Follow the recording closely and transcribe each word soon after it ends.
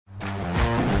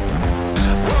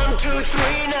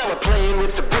now we're playing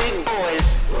with the big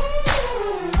boys.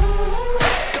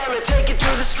 Gonna take it to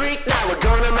the street, now we're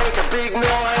gonna make a big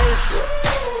noise.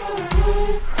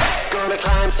 Gonna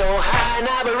climb so high,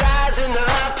 now we're rising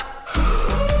up.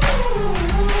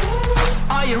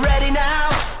 Are you ready now?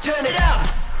 Turn it up.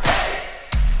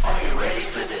 Are you ready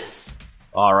for this?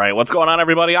 All right, what's going on,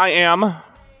 everybody? I am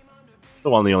the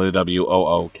one, the only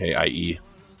WOOKIE.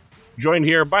 Joined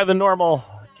here by the normal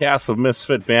cast of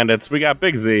Misfit Bandits. We got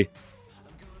Big Z.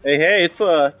 Hey, it's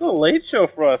a late show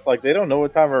for us. Like, they don't know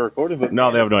what time we're recording, but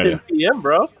No, they have no idea. 10 p.m.,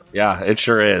 bro. Yeah, it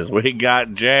sure is. We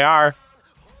got JR.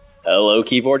 Hello,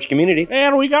 Keyforge community.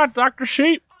 And we got Dr.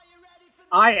 Sheep.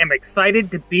 I am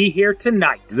excited to be here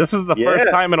tonight. This is the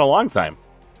first time in a long time.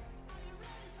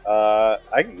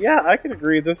 I could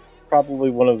agree. This is probably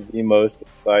one of the most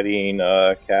exciting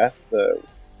casts.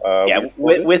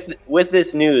 With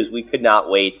this news, we could not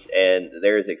wait, and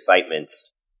there's excitement.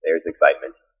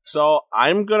 So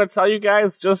I'm gonna tell you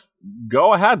guys, just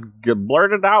go ahead,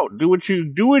 blurt it out. Do what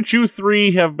you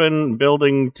three have been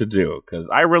building to do. Because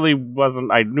I really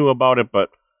wasn't. I knew about it, but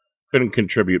couldn't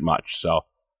contribute much. So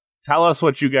tell us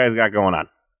what you guys got going on.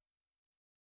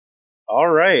 All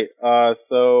right.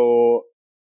 So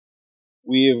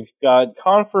we've got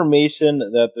confirmation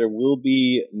that there will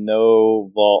be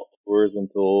no vault tours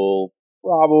until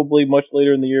probably much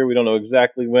later in the year. We don't know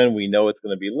exactly when. We know it's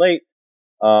going to be late.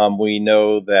 We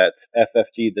know that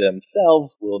FFG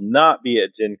themselves will not be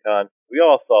at Gen Con. We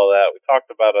all saw that. We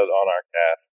talked about it on our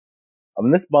cast.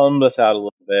 This bummed us out a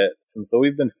little bit, and so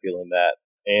we've been feeling that.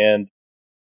 And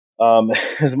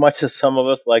as much as some of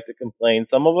us like to complain,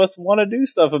 some of us want to do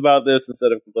stuff about this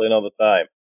instead of complaining all the time.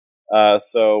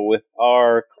 So with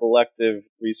our collective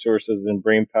resources and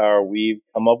brain power, we've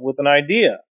come up with an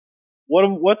idea.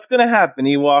 What's going to happen,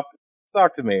 Ewok?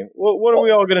 Talk to me. What are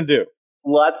we all going to do?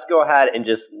 Let's go ahead and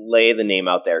just lay the name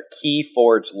out there.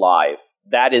 Keyforge Live.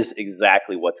 That is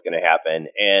exactly what's going to happen.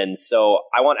 And so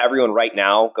I want everyone right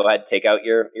now, go ahead, take out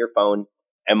your phone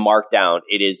and mark down.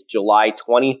 It is July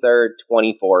 23rd,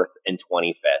 24th, and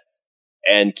 25th.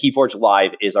 And Keyforge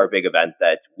Live is our big event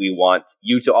that we want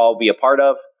you to all be a part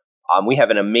of. We have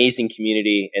an amazing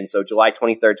community. And so July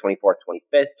 23rd, 24th,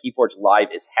 25th, Keyforge Live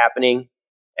is happening.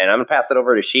 And I'm going to pass it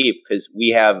over to Sheep because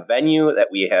we have a venue that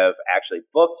we have actually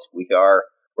booked.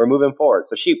 We're moving forward.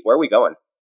 So Sheep, where are we going?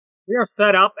 We are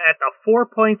set up at the 4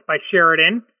 Points by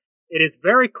Sheridan. It is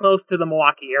very close to the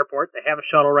Milwaukee airport. They have a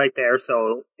shuttle right there.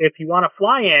 So if you want to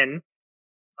fly in,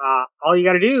 all you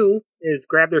got to do is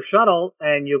grab their shuttle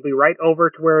and you'll be right over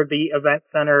to where the event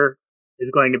center is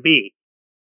going to be.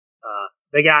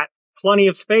 They got plenty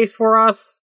of space for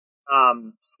us,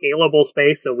 scalable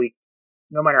space. So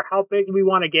no matter how big we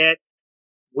want to get,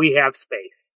 we have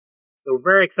space. So we're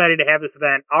very excited to have this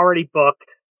event already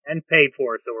booked and paid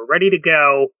for. So we're ready to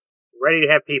go. We're ready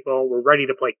to have people. We're ready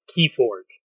to play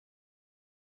Keyforge.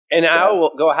 And I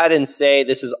will go ahead and say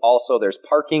this is also, there's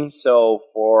parking. So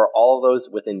for all of those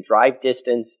within drive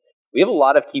distance, we have a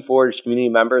lot of Keyforge community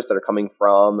members that are coming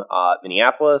from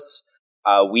Minneapolis.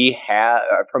 We have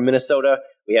from Minnesota.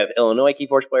 We have Illinois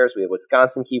Keyforge players. We have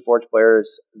Wisconsin Keyforge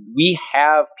players. We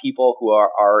have people who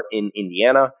are in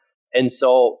Indiana. And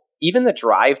so even the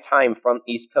drive time from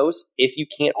East Coast, if you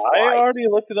can't fly. I already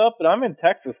looked it up, and I'm in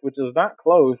Texas, which is not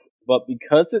close. But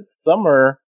because it's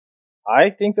summer,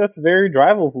 I think that's very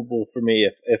drivable for me.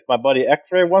 If my buddy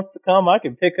X-Ray wants to come, I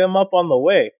can pick him up on the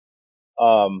way.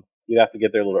 You'd have to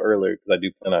get there a little earlier because I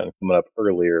do plan on coming up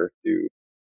earlier to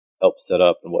help set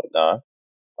up and whatnot.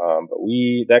 But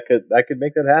that could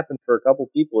make that happen for a couple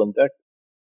people in Texas.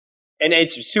 And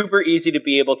it's super easy to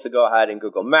be able to go ahead and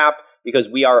Google Map because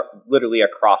we are literally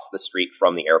across the street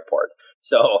from the airport.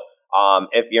 So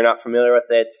if you're not familiar with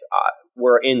it,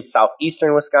 we're in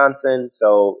southeastern Wisconsin.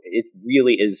 So it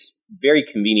really is very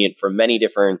convenient for many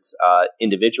different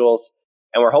individuals.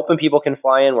 And we're hoping people can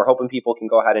fly in. We're hoping people can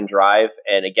go ahead and drive.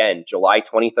 And again, July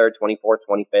 23rd, 24th,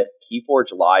 25th,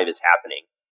 Keyforge Live is happening.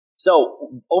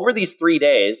 So over these 3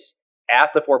 days at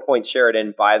the 4 Point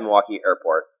Sheridan by the Milwaukee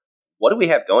Airport, what do we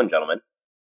have going, gentlemen?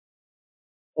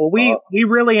 Well, we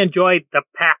really enjoyed the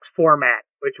PAX format,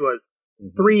 which was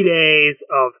 3 days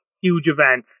of huge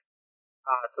events.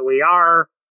 So we are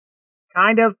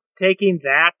kind of taking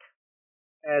that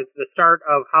as the start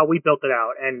of how we built it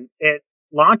out. And it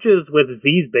launches with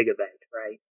Z's big event,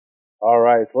 right? All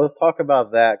right, so let's talk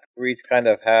about that. We each kind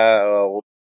of have,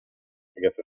 I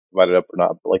guess, divide it up or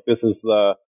not. But like, this is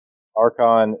the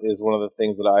Archon is one of the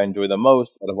things that I enjoy the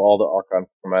most out of all the Archon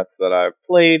formats that I've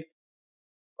played.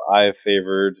 I have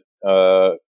favored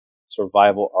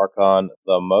Survival Archon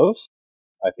the most.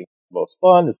 I think it's the most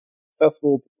fun, it's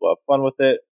accessible, people have fun with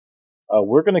it.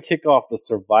 we're going to kick off the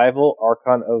Survival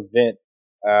Archon event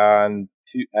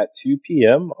at 2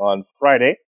 p.m. on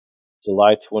Friday,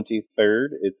 July 23rd.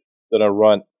 It's going to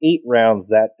run 8 rounds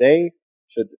that day.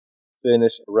 Should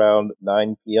finish around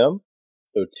 9 p.m.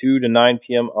 So 2 to 9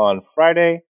 p.m. on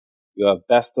Friday. You have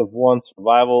best of 1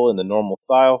 survival in the normal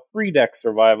style. Free deck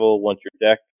survival. Once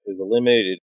your deck is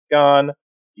eliminated, it's gone.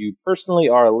 You personally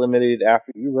are eliminated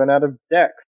after you run out of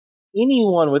decks.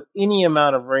 Anyone with any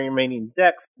amount of remaining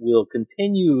decks will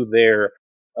continue their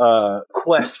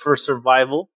quest for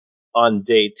survival on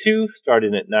day 2,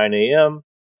 starting at 9 a.m.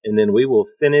 And then we will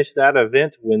finish that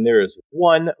event when there is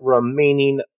 1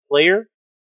 remaining player.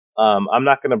 I'm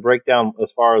not going to break down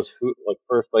as far as who, like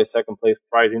first place, second place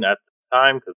pricing at the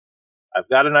time, because I've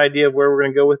got an idea of where we're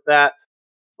going to go with that.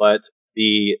 But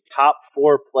the top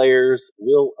 4 players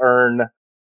will earn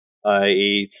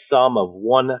a sum of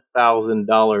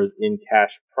 $1,000 in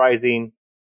cash prizing.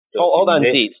 So hold on,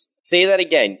 Z. Say that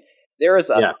again. There is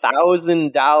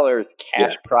 $1,000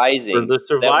 cash prizing for the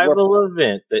survival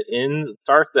event that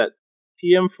starts at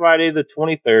PM Friday the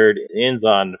 23rd. It ends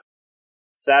on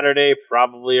Saturday,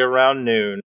 probably around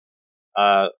noon.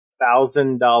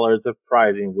 $1,000 of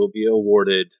prizing will be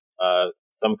awarded.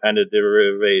 Some kind of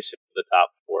derivation for the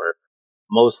top 4.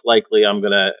 Most likely, I'm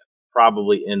gonna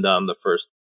probably end on the first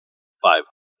 $5.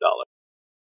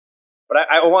 But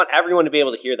I want everyone to be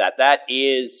able to hear that. That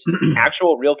is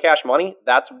actual real cash money.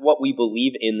 That's what we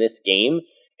believe in this game.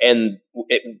 And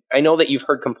I know that you've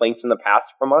heard complaints in the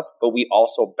past from us, but we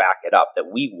also back it up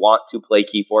that we want to play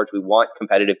Keyforge. We want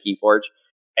competitive Keyforge.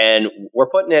 And we're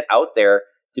putting it out there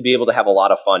to be able to have a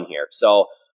lot of fun here. So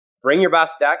bring your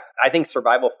best decks. I think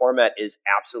survival format is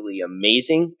absolutely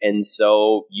amazing. And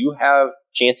so you have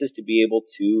chances to be able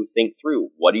to think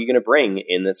through what are you going to bring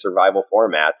in the survival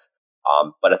format.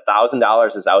 But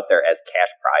 $1,000 is out there as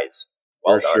cash prize.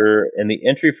 Well for done. sure. And the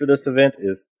entry for this event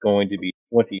is going to be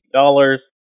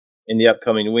 $20 in the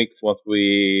upcoming weeks. Once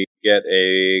we get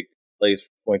a place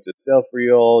point of sale for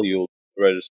you all, you'll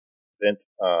register the event,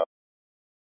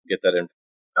 get that info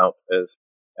out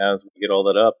as we get all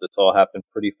that up. That's all happened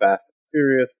pretty fast and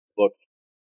furious. Booked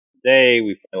today.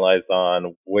 We finalized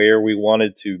on where we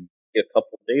wanted to be a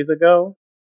couple of days ago.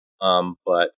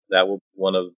 But that will be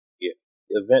one of the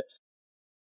events,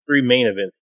 3 main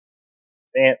events.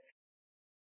 Advance.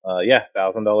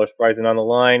 $1,000 pricing on the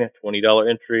line, $20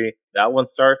 entry. That one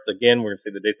starts, again, we're going to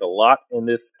say the dates a lot in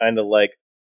this kind of like,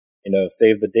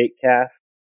 save the date cast.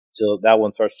 So that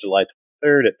one starts July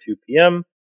 23rd at 2 p.m.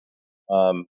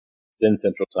 It's in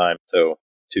Central Time, so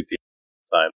 2 p.m.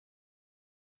 time.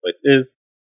 Place is,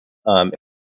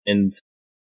 and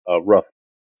rough.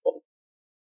 So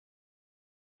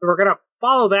we're going to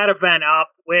follow that event up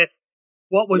with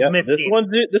what was missing.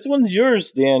 This one's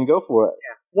yours, Dan. Go for it.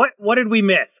 Yeah. What did we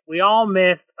miss? We all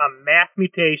missed a mass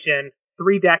mutation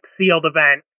 3-deck sealed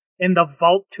event in the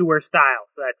Vault Tour style.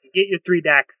 So that you get your 3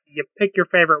 decks, you pick your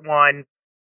favorite one,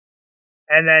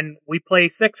 and then we play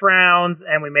 6 rounds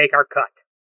and we make our cut.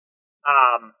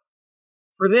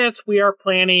 For this, we are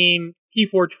planning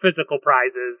Keyforge physical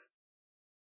prizes.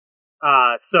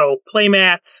 So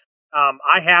playmats.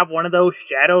 I have one of those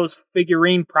Shadows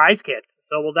figurine prize kits,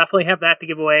 so we'll definitely have that to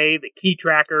give away. The key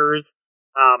trackers.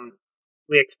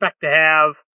 We expect to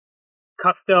have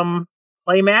custom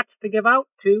playmats to give out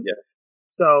too. Yes.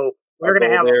 So we're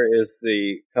going to have. There is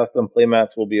the custom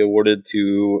playmats will be awarded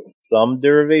to some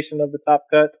derivation of the top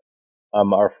cut.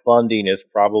 Our funding is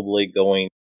probably going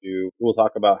to. We'll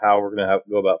talk about how we're going to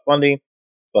go about funding,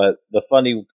 but the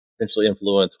funding will potentially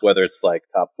influence whether it's like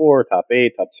top 4, top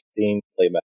 8, top 16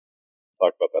 playmat.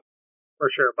 Talk about that for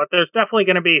sure, but there's definitely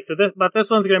going to be this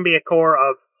one's going to be a core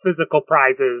of physical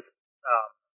prizes.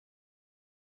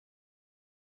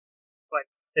 But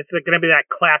it's going to be that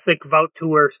classic Vault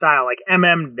Tour style, like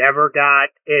never got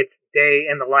its day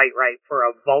in the light right for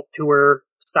a Vault Tour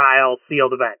style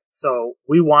sealed event, so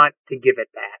we want to give it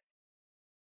that.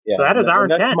 Yeah, so that is our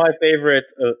intent. That's my favorite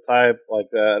type, like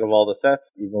out of all the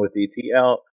sets, even with ET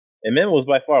out. Was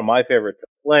by far my favorite to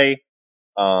play.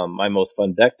 My most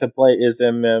fun deck to play is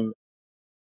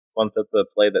Fun set to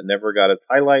play that never got its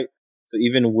highlight. So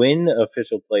even when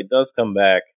official play does come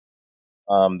back,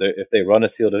 if they run a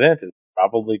sealed event, it's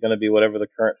probably going to be whatever the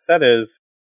current set is.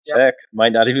 Yep. Check.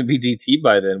 Might not even be DT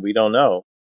by then. We don't know.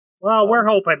 Well, we're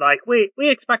hoping. Like we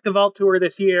expect a Vault Tour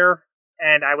this year,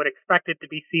 and I would expect it to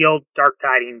be sealed Dark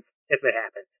Tidings if it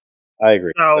happens. I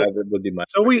agree. So that would be my.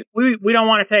 So we don't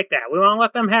want to take that. We want to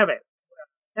let them have it.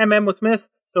 Was missed,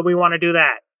 so we want to do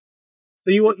that.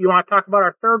 So you want to talk about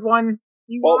our third one?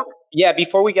 Well, yeah,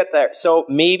 before we get there, so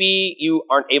maybe you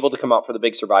aren't able to come out for the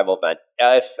big survival event.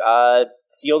 If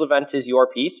sealed event is your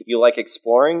piece. If you like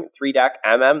exploring 3-deck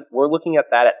we're looking at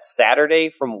that at Saturday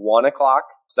from 1 o'clock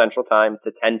Central Time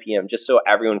to 10 p.m., just so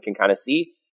everyone can kind of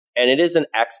see. And it is an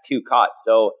X2 cut.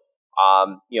 So,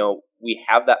 we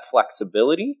have that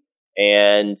flexibility,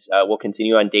 and we'll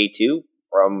continue on day 2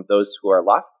 from those who are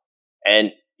left.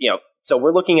 And, so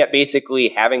we're looking at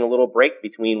basically having a little break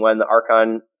between when the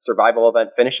Archon survival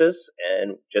event finishes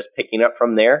and just picking up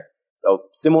from there. So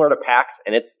similar to PAX,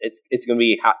 and it's going to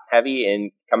be hot, heavy,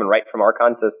 and coming right from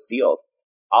Archon to sealed.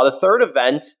 The third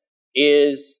event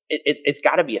is it's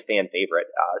got to be a fan favorite.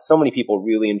 So many people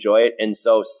really enjoy it, and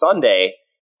so Sunday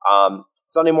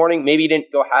morning, maybe you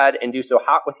didn't go ahead and do so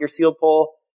hot with your sealed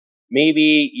pull.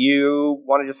 Maybe you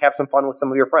want to just have some fun with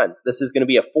some of your friends. This is going to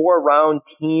be a 4-round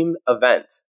team event.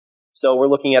 So we're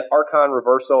looking at Archon,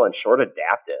 Reversal, and Short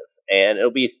Adaptive, and it'll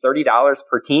be $30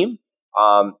 per team.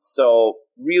 So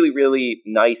really, really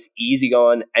nice,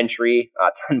 easygoing entry,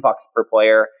 $10 per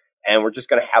player, and we're just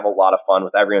going to have a lot of fun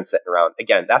with everyone sitting around.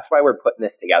 Again, that's why we're putting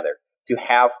this together, to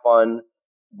have fun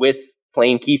with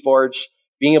playing Keyforge,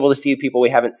 being able to see people we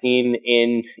haven't seen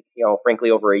in, frankly,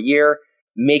 over a year,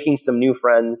 making some new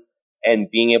friends,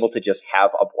 and being able to just have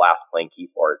a blast playing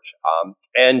Keyforge.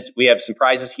 And we have some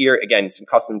prizes here. Again, some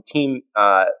custom team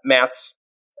mats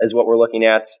is what we're looking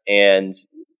at. And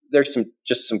there's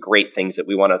some great things that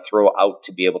we want to throw out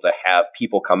to be able to have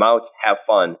people come out, have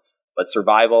fun. But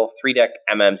survival, 3-deck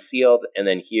sealed, and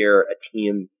then here a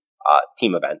team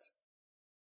event.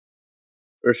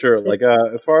 For sure. Like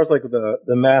as far as like the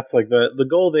mats, like the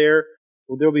goal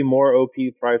there'll be more OP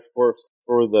prize for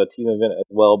the team event as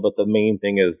well, but the main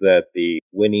thing is that the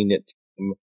winning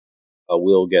team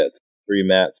will get 3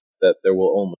 mats that there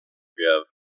will only be 3 of.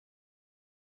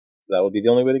 So that will be the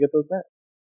only way to get those mats.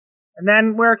 And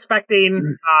then we're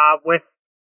expecting with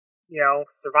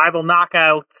survival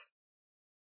knockouts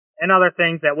and other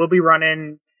things that we'll be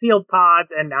running sealed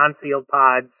pods and non-sealed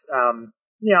pods.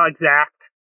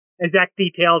 Exact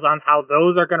details on how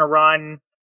those are going to run,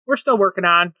 we're still working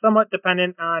on, somewhat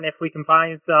dependent on if we can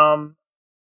find some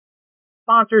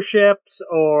sponsorships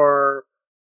or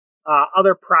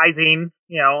other prizing,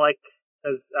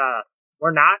 because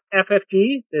we're not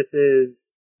FFG. This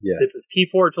is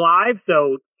Keyforge Live,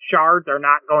 so shards are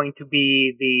not going to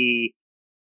be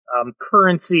the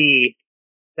currency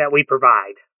that we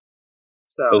provide.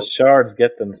 So those shards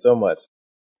get them so much.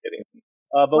 Kidding.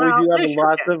 But we do have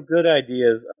lots of good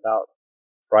ideas about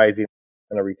prizing.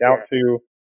 I'm going to reach out to.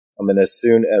 And as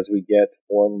soon as we get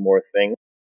one more thing.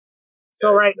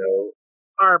 So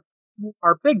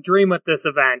our big dream with this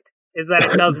event is that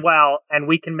it does well and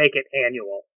we can make it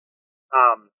annual.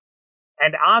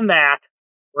 And on that,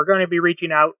 we're going to be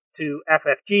reaching out to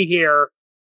FFG here,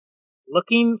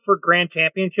 looking for Grand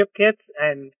Championship kits,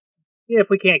 and if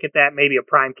we can't get that, maybe a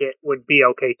Prime kit would be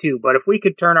okay too. But if we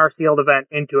could turn our sealed event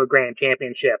into a Grand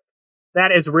Championship,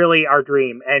 that is really our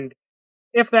dream. And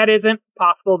if that isn't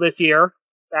possible this year,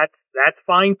 that's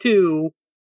fine too.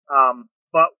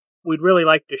 But we'd really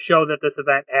like to show that this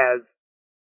event has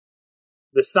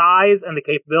the size and the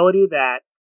capability that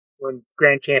when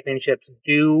Grand Championships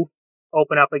do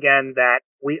open up again, that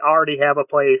we already have a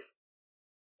place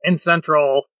in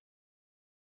Central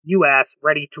U.S.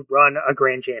 ready to run a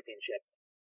Grand Championship.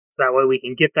 So that way we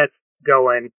can get that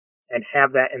going and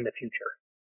have that in the future.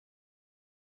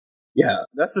 Yeah,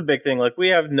 that's the big thing. Like, we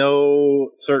have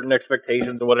no certain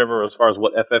expectations or whatever as far as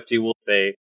what FFG will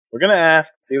say. We're going to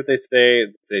ask, see what they say.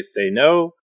 If they say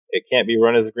no, it can't be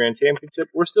run as a Grand Championship,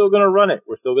 we're still going to run it.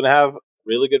 We're still going to have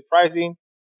really good pricing.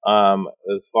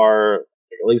 As far,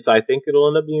 at least I think it'll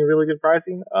end up being really good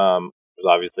pricing. There's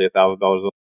obviously $1,000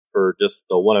 for just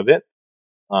the one event.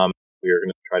 We are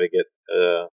going to try to get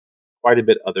quite a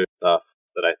bit other stuff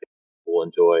that I think we'll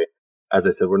enjoy. As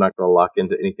I said, we're not going to lock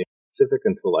into anything specific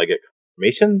until I get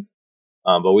confirmations.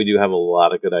 But we do have a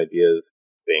lot of good ideas,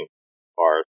 I think, as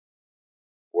far as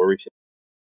we're reaching.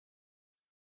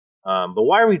 But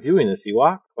why are we doing this,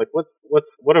 Ewok? Like,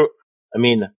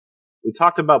 we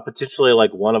talked about potentially,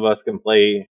 like, one of us can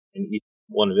play in each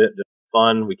one of it, just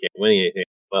fun. We can't win anything.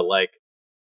 But, like,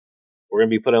 we're going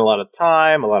to be putting a lot of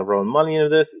time, a lot of our own money into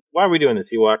this. Why are we doing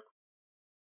this, Ewok?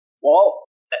 Well,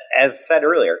 as said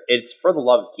earlier, it's for the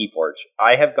love of Keyforge.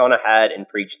 I have gone ahead and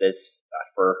preached this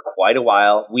for quite a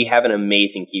while. We have an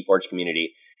amazing Keyforge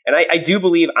community. And I do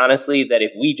believe, honestly, that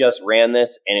if we just ran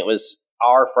this and it was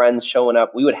our friends showing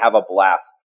up, we would have a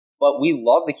blast. But we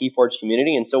love the Keyforge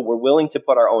community, and so we're willing to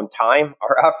put our own time,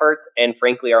 our efforts, and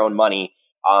frankly, our own money.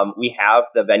 We have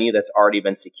the venue that's already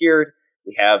been secured.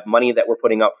 We have money that we're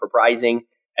putting up for prizing.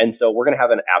 And so we're going to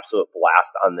have an absolute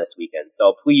blast on this weekend.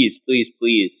 So please, please,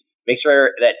 please make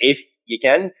sure that if you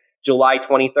can, July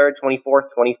 23rd, 24th,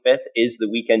 25th is the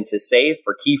weekend to save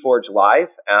for Keyforge Live.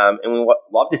 And we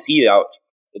love to see you out.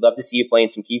 We'd love to see you playing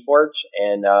some Keyforge.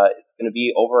 And it's going to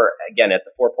be over, again, at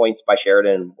the 4 Points by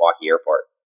Sheridan Milwaukee Airport.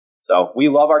 So we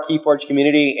love our Keyforge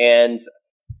community, and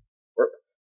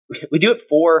we do it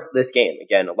for this game.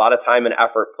 Again, a lot of time and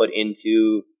effort put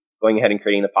into going ahead and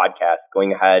creating the podcast,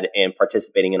 going ahead and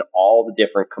participating in all the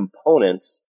different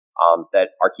components that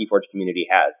our Keyforge community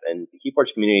has. And the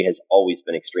Keyforge community has always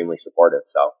been extremely supportive.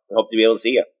 So we hope to be able to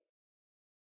see you.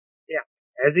 Yeah.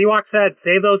 As Ewok said,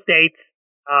 save those dates.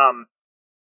 And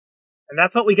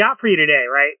that's what we got for you today,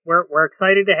 right? We're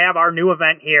excited to have our new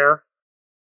event here.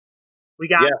 We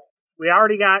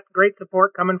already got great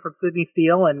support coming from Sydney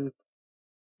Steele and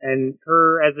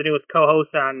her as the newest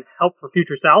co-host on Help for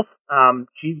Future Self.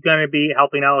 She's going to be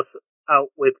helping us out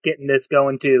with getting this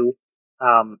going too.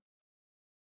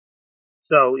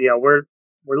 So, we're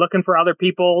looking for other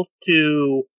people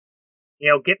to,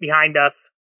 get behind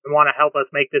us and want to help us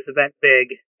make this event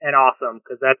big and awesome.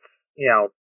 Because that's,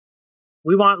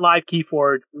 we want live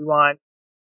Keyforge. We want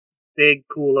big,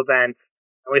 cool events.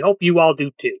 And we hope you all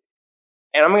do too.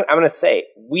 And I'm going to say,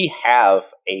 we have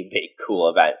a big, cool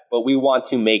event, but we want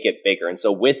to make it bigger. And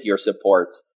so with your support,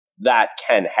 that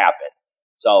can happen.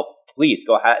 So please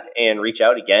go ahead and reach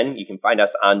out again. You can find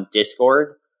us on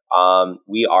Discord.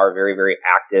 We are very, very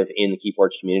active in the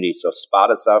Keyforge community. So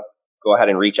spot us up, go ahead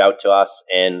and reach out to us,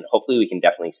 and hopefully we can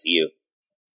definitely see you.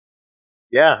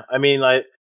 Yeah, I mean, I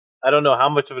don't know how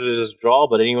much of it is draw,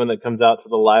 but anyone that comes out to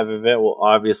the live event will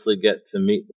obviously get to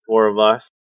meet the four of us.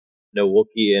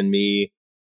 WOOKIE and me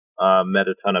met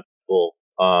a ton of people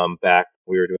back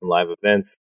when we were doing live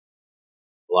events.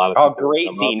 A lot of great!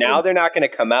 See, now they're not going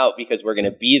to come out because we're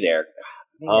going to be there.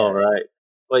 Oh, right.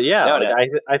 But yeah,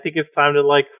 I think it's time to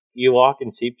Ewok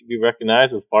and Sheep to be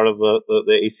recognized as part of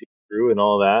the AC crew and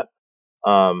all that.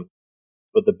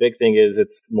 But the big thing is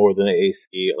it's more than an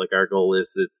AC. Our goal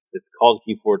is it's called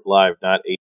Keyforge Live, not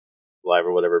AC Live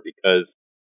or whatever, because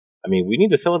we need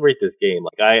to celebrate this game.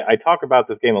 I talk about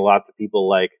this game a lot to people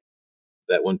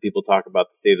that when people talk about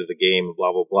the state of the game,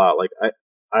 blah, blah, blah.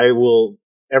 I will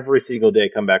every single day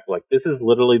come back this is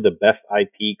literally the best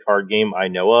IP card game I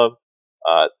know of.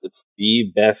 It's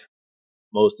the best,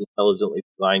 most intelligently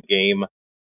designed game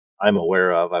I'm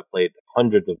aware of. I've played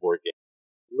hundreds of board games,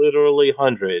 literally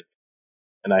hundreds.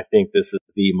 And I think this is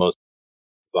the most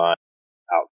designed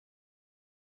out.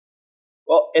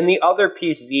 Well, and the other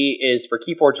piece, Z, is for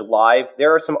Keyforge Live,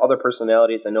 there are some other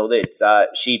personalities. I know that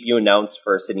Sheep, you announced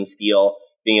for Sydney Steele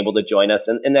being able to join us,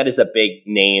 and that is a big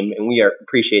name, and we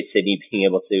appreciate Sydney being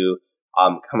able to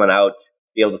come on out,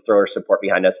 be able to throw her support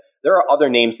behind us. There are other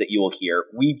names that you will hear.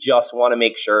 We just want to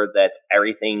make sure that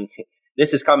everything,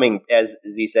 this is coming, as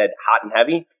Z said, hot and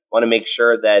heavy. Want to make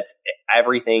sure that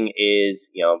everything is,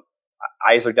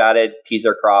 I's are dotted, T's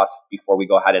are crossed before we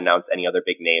go ahead and announce any other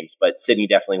big names. But Sydney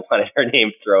definitely wanted her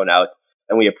name thrown out,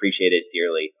 and we appreciate it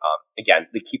dearly. Again,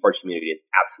 the Keyforge community is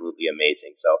absolutely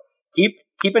amazing. So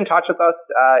keep in touch with us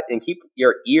and keep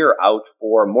your ear out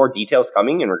for more details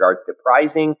coming in regards to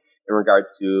prizing, in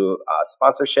regards to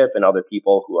sponsorship and other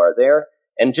people who are there,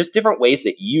 and just different ways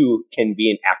that you can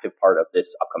be an active part of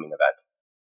this upcoming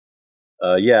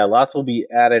event. Yeah, lots will be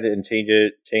added and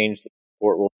changed.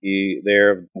 Support will be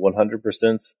there.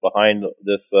 100% behind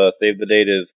this save the date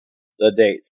is the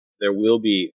dates. There will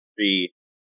be 3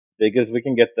 big as we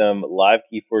can get them live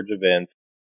Keyforge events,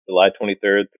 July 23rd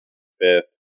through 5th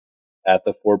at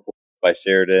the 4 Points by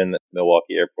Sheridan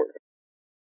Milwaukee Airport.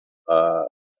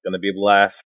 It's going to be a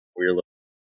blast. We're looking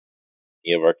at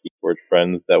any of our Keyforge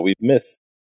friends that we've missed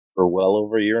for well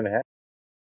over a year and a half.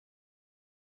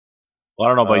 Well,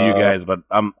 I don't know about you guys, but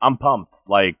I'm pumped.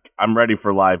 I'm ready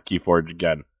for live Keyforge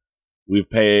again. We've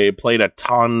played a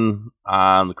ton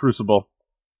on the Crucible.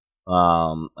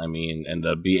 And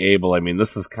to be able,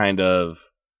 this is kind of,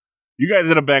 you guys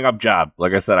did a bang up job.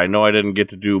 Like I said, I know I didn't get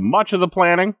to do much of the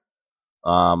planning,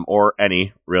 or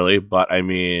any really, but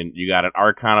you got an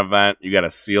Archon event, you got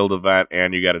a sealed event,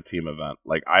 and you got a team event.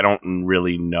 I don't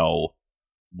really know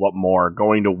what more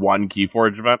going to one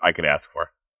Keyforge event I could ask for.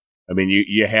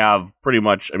 You have pretty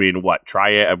much, what,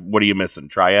 Triad? What are you missing?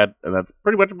 Triad? And that's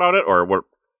pretty much about it? Or what?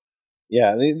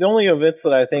 Yeah, the only events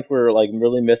that I think we're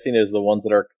really missing is the ones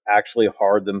that are actually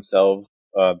hard themselves,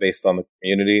 based on the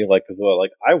community.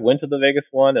 I went to the Vegas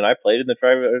one and I played in the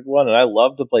Triad one, and I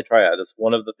love to play Triad. It's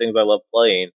one of the things I love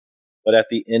playing. But at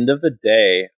the end of the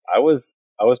day, I was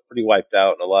pretty wiped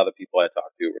out, and a lot of people I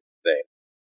talked to were saying.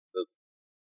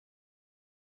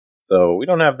 So we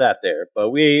don't have that there,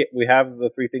 but we have the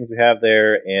 3 things we have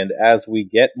there, and as we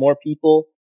get more people,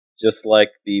 just like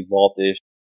the Vaultish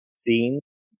scene,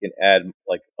 can add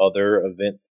like other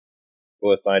events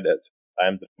assigned at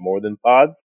times more than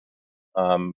pods.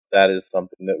 That is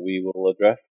something that we will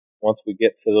address once we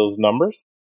get to those numbers.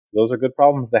 Those are good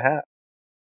problems to have.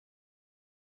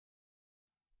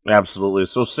 Absolutely.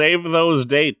 So save those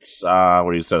dates.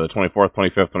 What do you say? The 24th,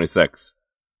 25th, 26th?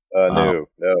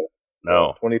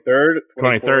 No. 23rd,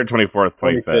 24th,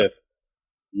 25th.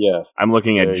 Yes. I'm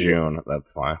looking at June.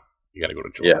 That's why. You got to go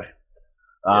to July.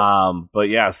 Yeah. But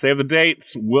yeah, save the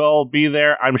dates. We'll be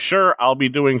there. I'm sure I'll be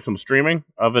doing some streaming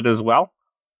of it as well.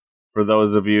 For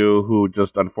those of you who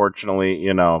just unfortunately,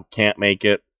 can't make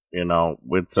it,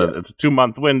 it's a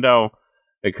 2-month window.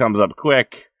 It comes up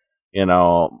quick.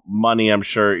 Money, I'm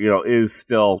sure, is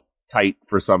still tight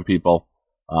for some people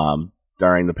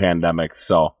during the pandemic.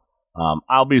 So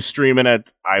I'll be streaming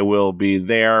it. I will be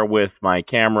there with my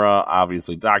camera,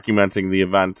 obviously documenting the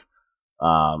event,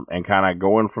 and kind of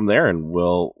going from there. And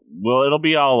it'll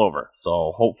be all over.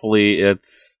 So hopefully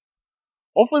this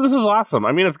is awesome.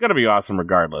 I mean, it's going to be awesome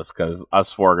regardless, because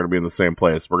us four are going to be in the same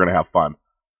place. We're going to have fun.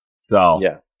 So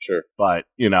yeah, sure. But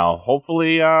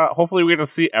hopefully we get to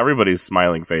see everybody's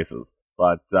smiling faces.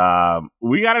 But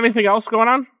we got anything else going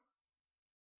on?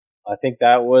 I think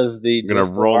that was the. Gonna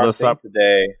roll this up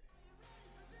today.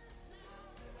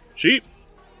 Sheep.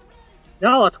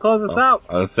 No, let's close this out.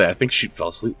 Let's say I think Sheep fell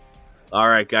asleep. All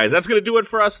right, guys, that's gonna do it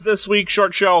for us this week.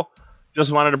 Short show.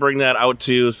 Just wanted to bring that out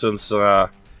to you since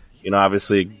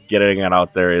obviously getting it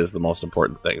out there is the most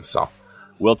important thing. So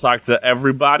we'll talk to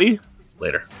everybody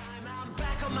later.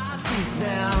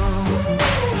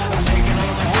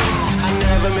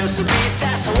 Miss a beat,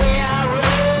 that's the way